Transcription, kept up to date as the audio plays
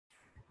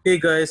Hey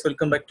guys,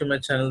 welcome back to my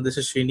channel. This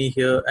is Srini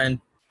here,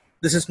 and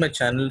this is my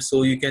channel.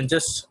 So you can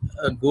just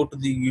go to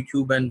the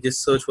YouTube and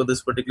just search for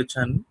this particular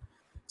channel.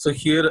 So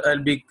here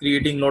I'll be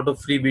creating a lot of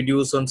free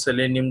videos on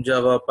Selenium,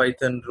 Java,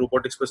 Python,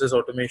 robotics process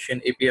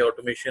automation, API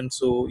automation.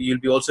 So you'll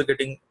be also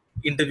getting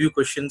interview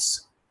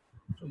questions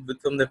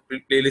from the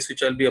playlist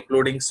which I'll be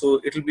uploading. So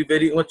it'll be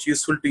very much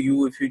useful to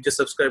you if you just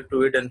subscribe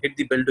to it and hit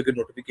the bell to get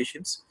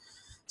notifications,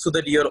 so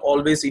that you're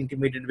always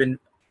intimated when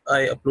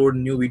I upload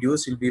new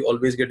videos. You'll be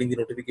always getting the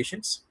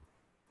notifications.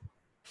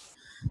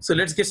 So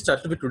let's get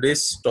started with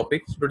today's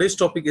topic. Today's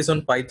topic is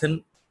on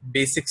Python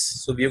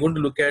basics. So we are going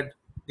to look at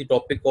the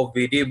topic of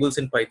variables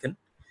in Python.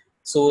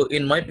 So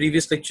in my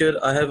previous lecture,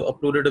 I have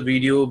uploaded a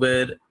video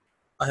where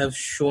I have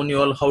shown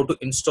you all how to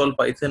install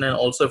Python, and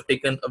also have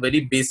taken a very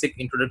basic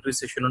introductory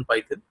session on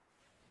Python.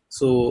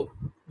 So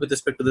with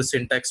respect to the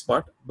syntax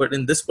part, but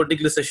in this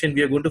particular session,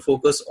 we are going to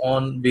focus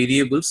on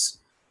variables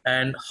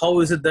and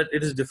how is it that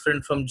it is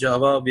different from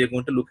Java. We are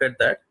going to look at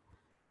that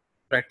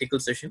practical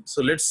session.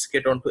 So let's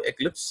get on to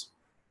Eclipse.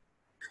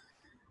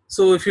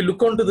 So if you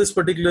look onto this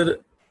particular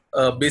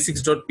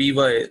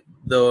basics.py,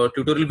 the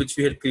tutorial which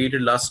we had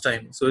created last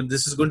time, so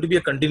this is going to be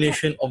a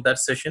continuation of that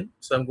session.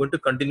 So I'm going to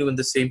continue in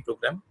the same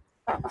program.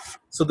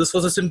 So this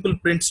was a simple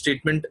print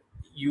statement.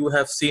 You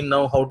have seen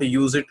now how to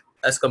use it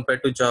as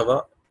compared to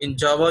Java. In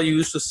Java, you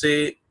used to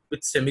say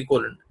with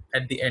semicolon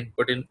at the end,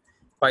 but in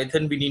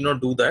Python, we need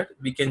not do that.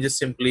 We can just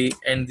simply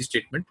end the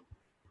statement.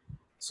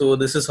 So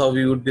this is how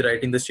we would be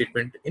writing the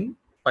statement in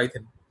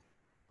Python.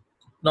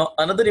 Now,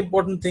 another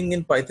important thing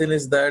in Python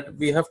is that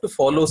we have to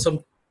follow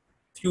some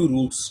few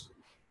rules,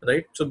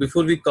 right? So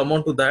before we come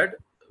on to that,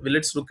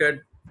 let's look at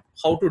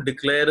how to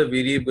declare a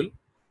variable,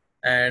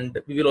 and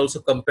we will also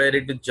compare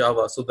it with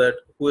Java, so that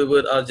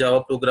whoever are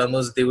Java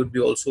programmers, they would be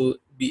also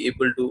be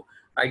able to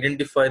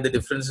identify the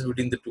differences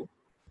between the two.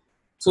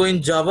 So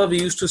in Java, we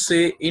used to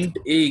say int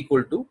a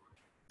equal to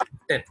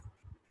 10,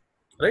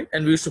 right?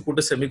 And we used to put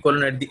a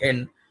semicolon at the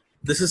end.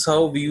 This is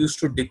how we used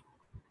to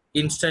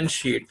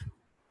instantiate,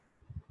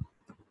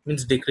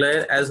 means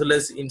declare as well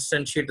as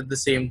instantiate at the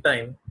same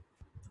time,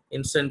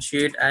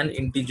 instantiate an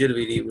integer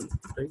variable,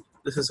 right?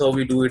 This is how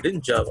we do it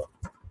in Java,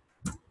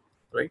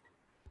 right?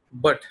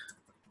 But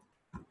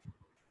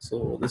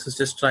so this is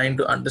just trying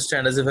to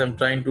understand as if I'm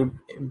trying to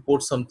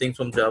import something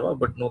from Java,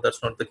 but no,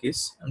 that's not the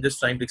case. I'm just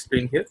trying to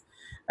explain here.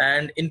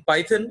 And in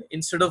Python,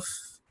 instead of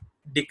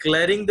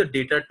declaring the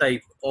data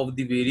type of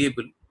the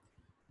variable,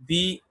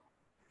 we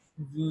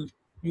you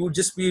would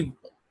just be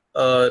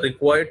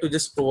required to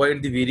just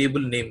provide the variable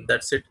name.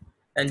 That's it,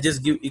 and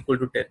just give equal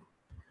to 10.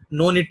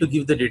 No need to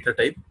give the data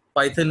type.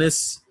 Python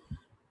is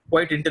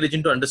quite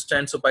intelligent to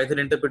understand. So Python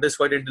interpreter is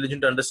quite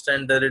intelligent to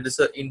understand that it is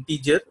an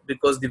integer,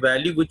 because the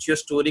value which you're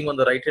storing on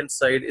the right hand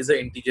side is an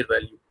integer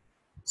value.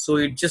 So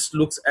it just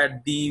looks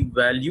at the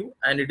value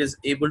and it is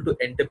able to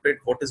interpret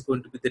what is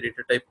going to be the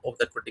data type of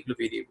that particular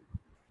variable.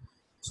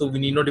 So we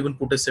need not even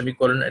put a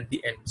semicolon at the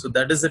end. So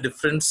that is the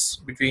difference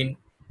between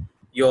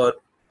your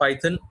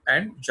Python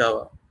and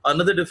Java.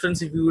 Another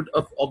difference, if you would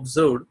have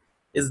observed,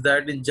 is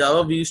that in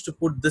Java we used to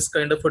put this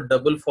kind of a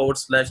double forward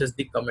slash as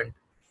the comment,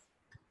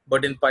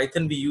 but in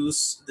Python we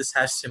use this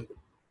hash symbol.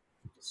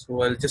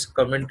 So I'll just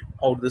comment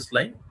out this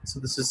line. So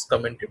this is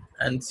commented,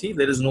 and see,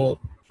 there is no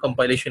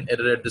compilation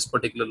error at this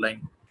particular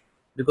line,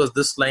 because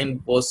this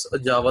line was a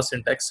Java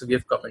syntax, so we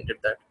have commented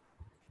that.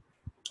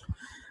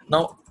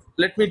 Now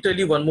let me tell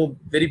you one more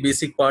very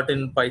basic part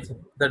in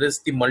Python, that is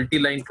the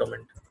multi-line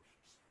comment.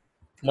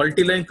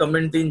 Multi-line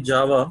comment in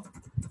Java,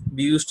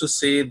 we used to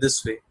say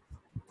this way.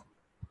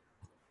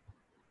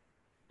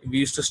 We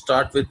used to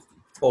start with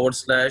forward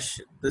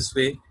slash this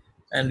way,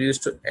 and we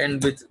used to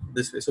end with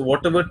this way. So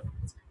whatever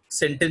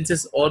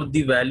sentences or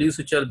the values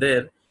which are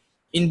there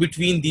in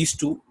between these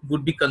two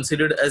would be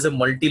considered as a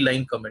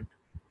multi-line comment.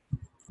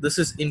 This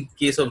is in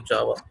case of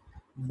Java.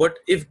 But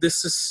if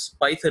this is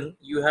Python,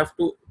 you have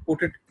to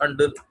put it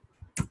under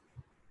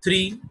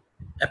 3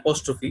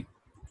 apostrophe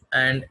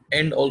and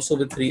end also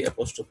with 3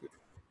 apostrophe.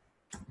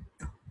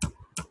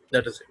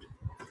 That is it.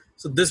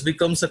 So this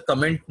becomes a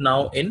comment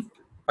now in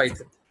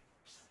Python.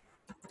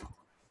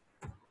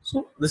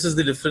 So this is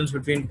the difference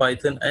between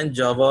Python and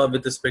Java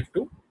with respect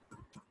to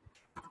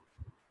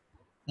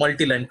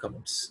multi-line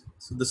comments.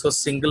 So this was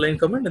single line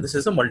comment and this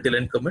is a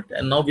multi-line comment.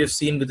 And now we have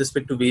seen with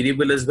respect to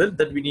variable as well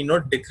that we need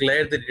not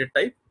declare the data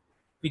type.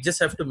 We just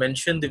have to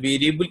mention the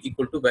variable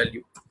equal to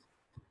value.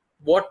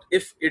 What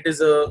if it is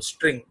a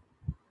string?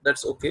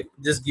 That's okay.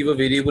 Just give a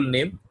variable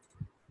name,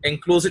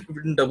 enclose it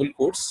within double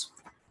quotes.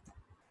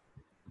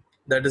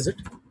 That is it,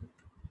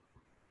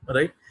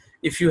 right?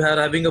 If you are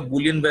having a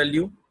Boolean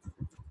value,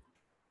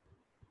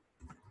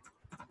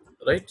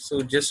 right?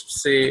 So just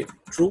say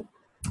true.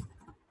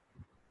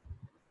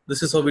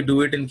 This is how we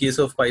do it in case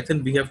of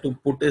Python. We have to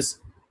put this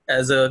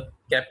as a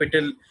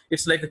capital.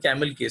 It's like a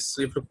camel case.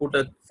 So you have to put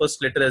a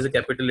first letter as a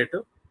capital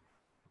letter,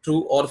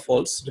 true or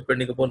false,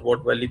 depending upon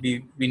what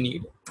value we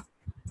need,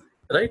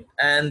 right?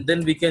 And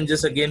then we can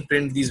just again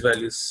print these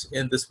values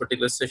in this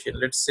particular session.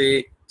 Let's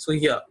say, so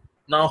here,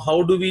 now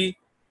how do we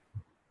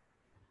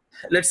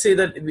let's say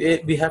that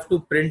we have to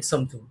print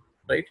something,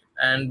 right?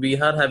 And we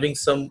are having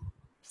some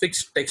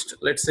fixed text,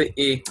 let's say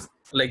a,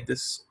 like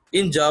this.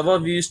 In Java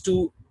we used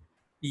to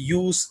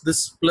use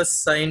this plus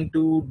sign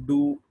to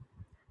do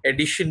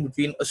addition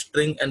between a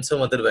string and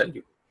some other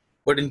value,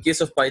 but in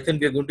case of Python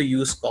we are going to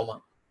use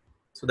comma.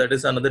 So that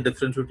is another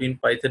difference between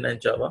Python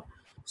and Java.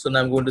 So now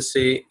I'm going to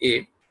say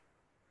a,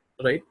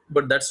 right?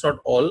 But that's not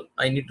all.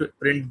 I need to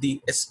print the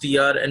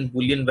str and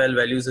boolean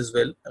values as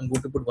well. I'm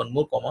going to put one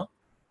more comma.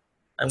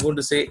 I'm going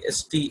to say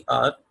str.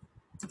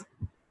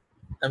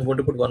 I'm going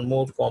to put one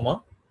more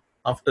comma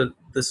after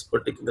this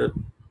particular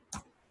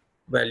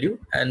value,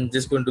 and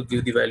just going to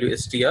give the value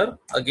str.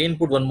 Again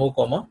put one more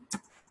comma,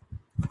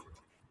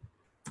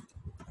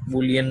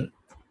 boolean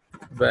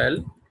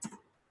val.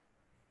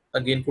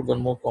 Again put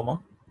one more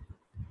comma.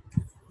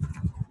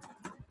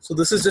 So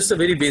this is just a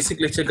very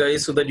basic lecture,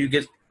 guys, so that you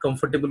get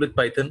comfortable with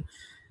Python.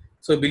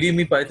 So believe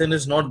me, Python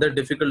is not that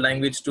difficult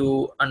language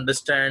to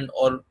understand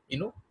or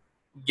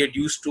get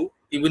used to.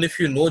 Even if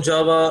you know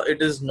Java,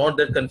 it is not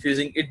that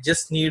confusing. It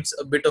just needs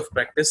a bit of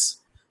practice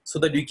so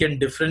that you can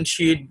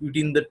differentiate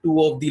between the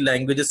two of the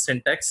languages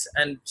syntax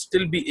and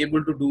still be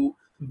able to do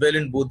well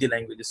in both the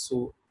languages.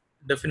 So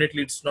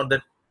definitely it's not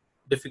that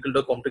difficult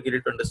or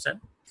complicated to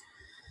understand.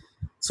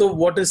 So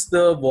what is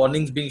the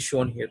warnings being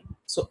shown here?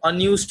 So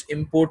unused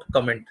import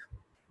comment.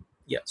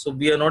 Yeah, so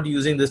we are not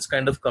using this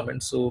kind of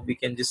comment, so we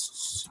can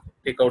just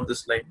take out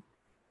this line.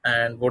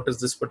 And what is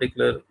this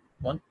particular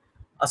one?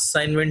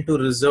 Assignment to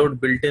reserved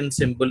built-in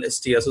symbol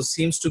str. So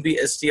seems to be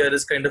str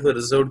is kind of a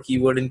reserved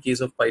keyword in case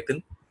of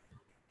Python.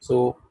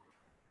 So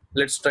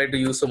let's try to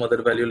use some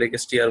other value like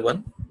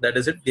str1. That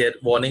is it. Their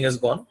warning has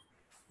gone,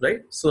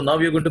 right? So now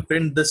we are going to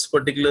print this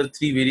particular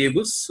three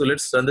variables. So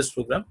let's run this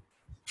program.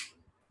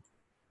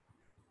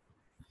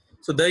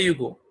 So there you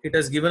go. It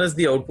has given us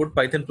the output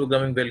Python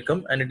programming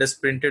welcome, and it has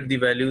printed the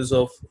values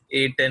of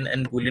a10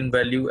 and boolean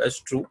value as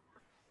true.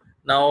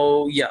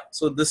 Now, yeah,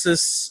 so this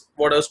is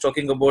what I was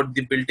talking about,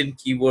 the built-in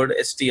keyword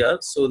str.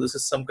 So this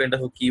is some kind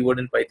of a keyword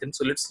in Python.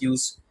 So let's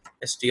use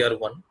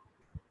str1,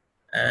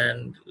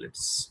 and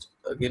let's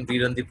again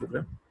rerun the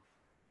program.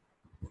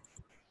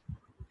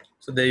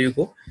 So there you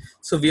go.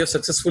 So we have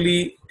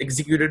successfully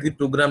executed the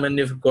program and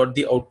we've got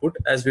the output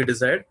as we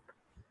desired.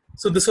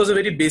 So this was a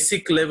very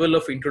basic level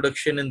of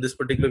introduction in this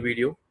particular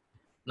video.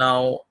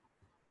 Now,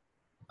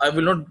 I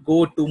will not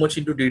go too much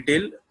into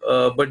detail,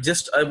 but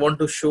just I want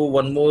to show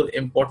one more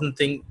important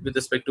thing with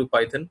respect to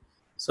Python.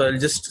 So I'll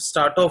just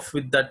start off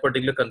with that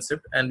particular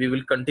concept and we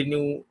will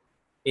continue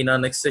in our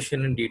next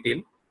session in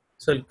detail.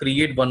 So I'll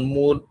create one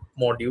more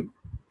module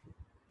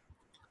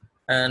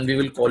and we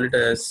will call it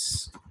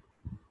as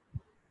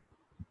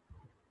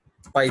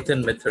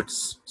Python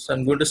methods. So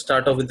I'm going to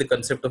start off with the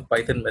concept of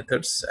Python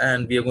methods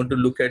and we are going to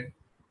look at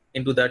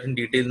into that in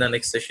detail in the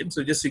next session.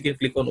 So just you can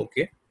click on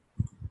OK.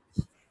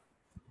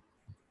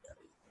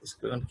 Just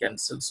click on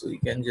cancel, so you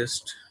can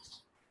just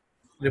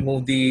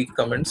remove the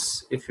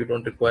comments if you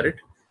don't require it.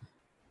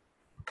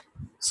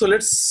 So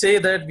let's say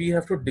that we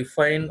have to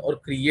define or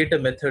create a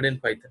method in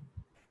Python.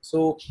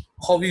 So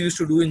how we used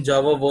to do in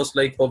Java was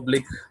like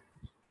public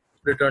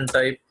return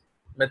type,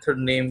 method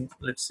name,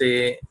 let's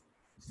say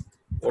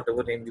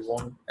whatever name you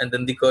want, and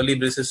then the curly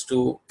braces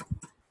to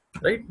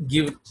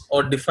give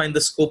or define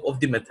the scope of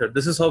the method.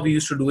 This is how we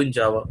used to do in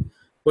Java.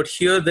 But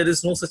here there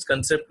is no such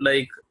concept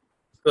like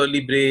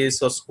curly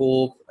brace or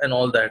scope and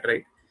all that,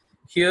 right?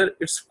 Here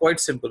it's quite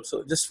simple.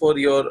 So just for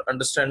your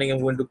understanding, I'm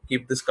going to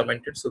keep this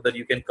commented so that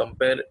you can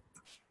compare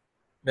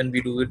when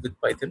we do it with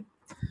Python.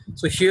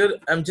 So here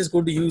I'm just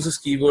going to use this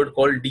keyword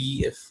called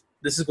def.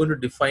 This is going to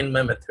define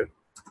my method.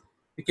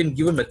 You can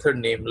give a method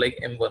name like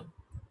m1,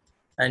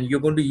 and you're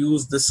going to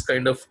use this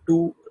kind of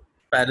two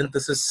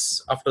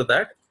parentheses after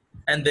that,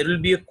 and there will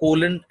be a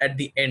colon at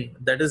the end.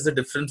 That is the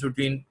difference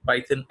between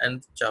Python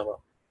and Java.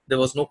 There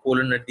was no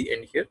colon at the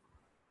end here.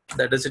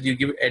 That is it. You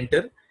give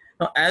enter.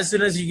 Now as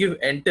soon as you give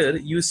enter,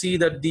 you see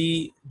that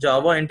the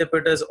Java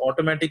interpreter has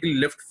automatically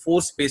left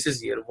 4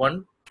 spaces here.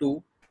 1,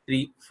 2,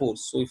 3, 4.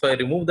 So if I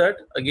remove that,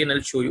 again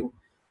I'll show you.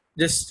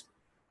 Just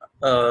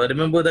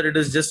remember that it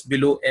is just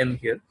below M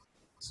here.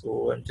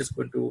 So I'm just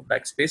going to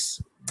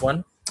backspace.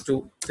 1,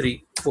 2,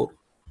 3, 4.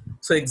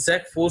 So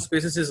exact 4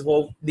 spaces is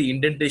how the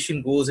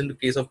indentation goes in the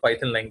case of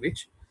Python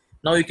language.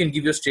 Now you can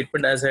give your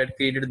statement as I had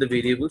created the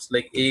variables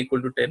like a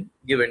equal to 10,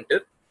 give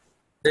enter,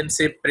 then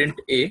say print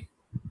a,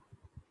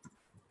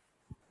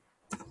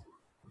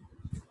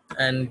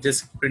 and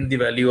just print the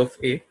value of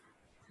a,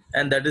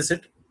 and that is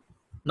it.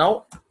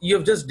 Now you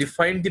have just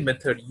defined the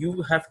method.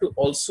 You have to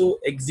also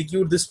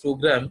execute this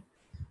program.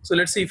 So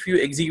let's say if you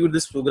execute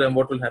this program,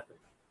 what will happen?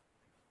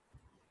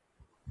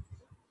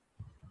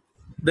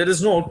 There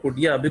is no output,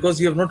 yeah, because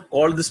you have not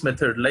called this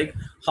method. Like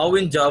how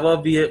in Java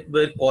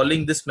were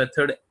calling this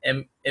method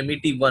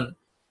met1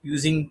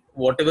 using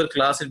whatever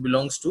class it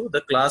belongs to, the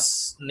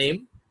class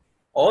name,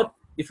 or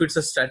if it's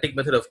a static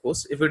method, of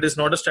course. If it is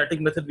not a static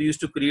method, we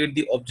used to create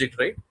the object,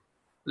 right?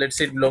 Let's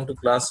say it belongs to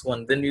class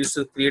 1, then we used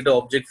to create an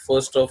object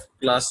first of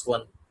class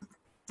 1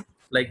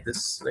 like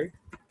this, right?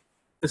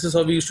 This is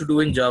how we used to do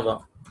in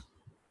Java.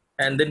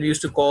 and then we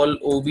used to call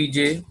obj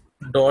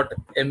dot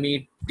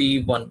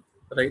met1,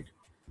 right?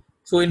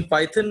 So in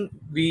Python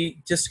we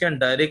just can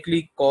directly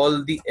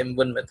call the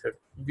m1 method.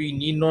 We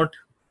need not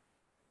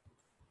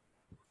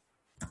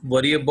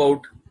worry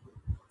about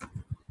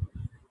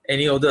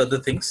any of the other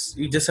things.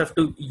 You just have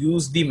to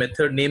use the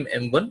method name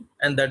m1,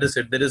 and that is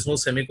it. There is no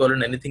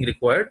semicolon, anything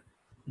required.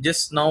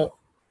 Just now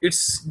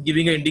it's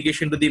giving an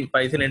indication to the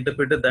Python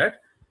interpreter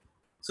that,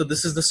 so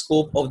this is the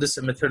scope of this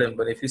method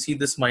m1. If you see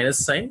this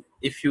minus sign,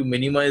 if you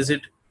minimize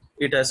it,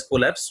 it has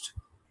collapsed.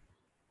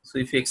 So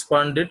if you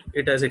expand it,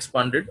 it has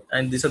expanded,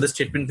 and these are the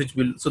statements which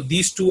will. So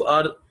these two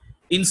are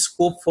in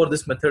scope for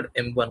this method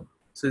m1.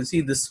 So you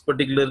see this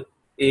particular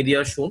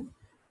area shown.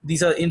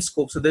 These are in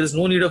scope. So there is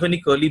no need of any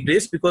curly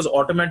brace, because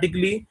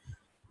automatically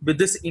with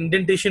this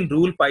indentation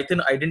rule,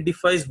 Python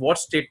identifies what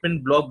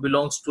statement block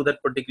belongs to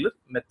that particular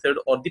method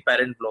or the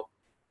parent block,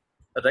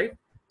 right?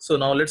 So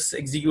now let's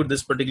execute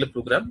this particular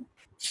program.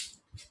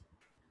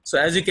 So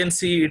as you can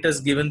see, it has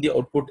given the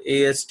output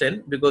A as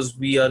 10 because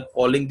we are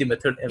calling the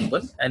method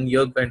m1, and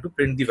you're going to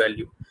print the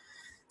value.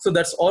 So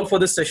that's all for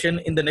this session.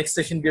 In the next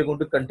session, we are going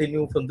to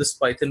continue from this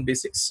Python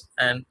basics,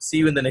 and see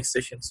you in the next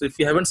session. So if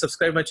you haven't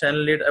subscribed my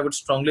channel yet, I would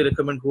strongly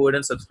recommend go ahead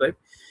and subscribe.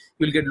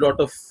 You'll get a lot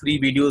of free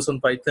videos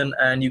on Python,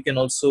 and you can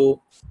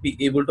also be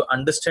able to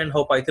understand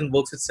how Python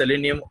works with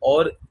Selenium,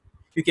 or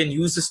you can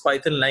use this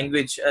Python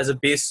language as a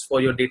base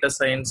for your data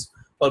science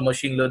or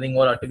machine learning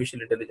or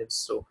artificial intelligence.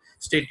 So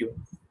stay tuned.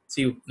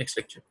 See you next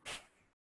lecture.